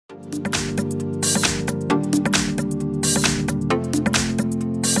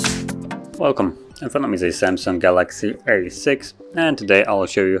Welcome, in front of me is a Samsung Galaxy A6 and today I'll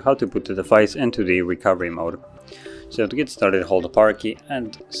show you how to put the device into the recovery mode. So to get started, hold the power key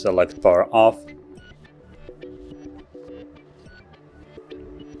and select power off.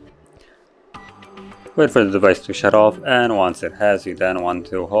 Wait for the device to shut off, and once it has, you then want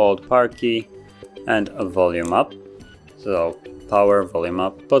to hold power key and volume up. So power, volume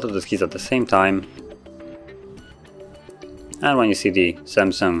up, both of those keys at the same time. And when you see the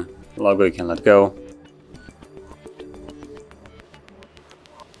Samsung logo, you can let go.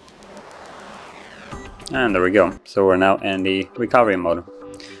 And there we go. So we're now in the recovery mode.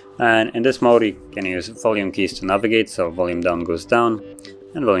 And in this mode you can use volume keys to navigate, so volume down goes down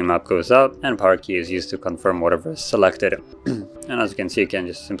and volume up goes up, and power key is used to confirm whatever is selected. And as you can see, you can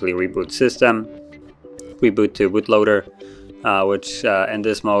just simply reboot system, reboot to bootloader, which in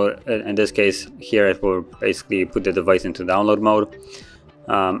this mode, in this case here, it will basically put the device into download mode.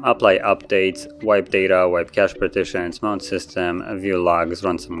 Apply updates, wipe data, wipe cache partitions, mount system, view logs,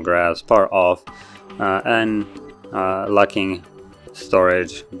 run some graphs, power off, and locking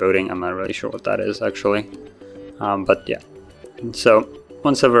storage, booting. I'm not really sure what that is actually, but yeah. So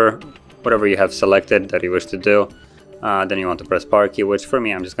whatever you have selected that you wish to do, then you want to press power key, which for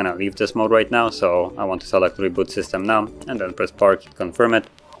me, I'm just gonna leave this mode right now, so I want to select reboot system now and then press power key, confirm it,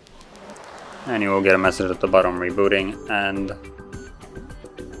 and you will get a message at the bottom rebooting, and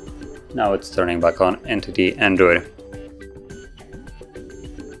now it's turning back on into the Android.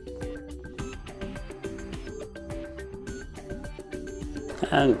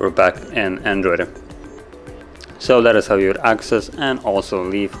 And we're back in Android. So that is how you would access and also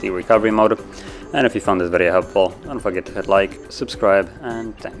leave the recovery mode. And if you found this video helpful, don't forget to hit like, subscribe,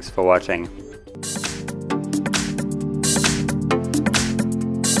 and thanks for watching.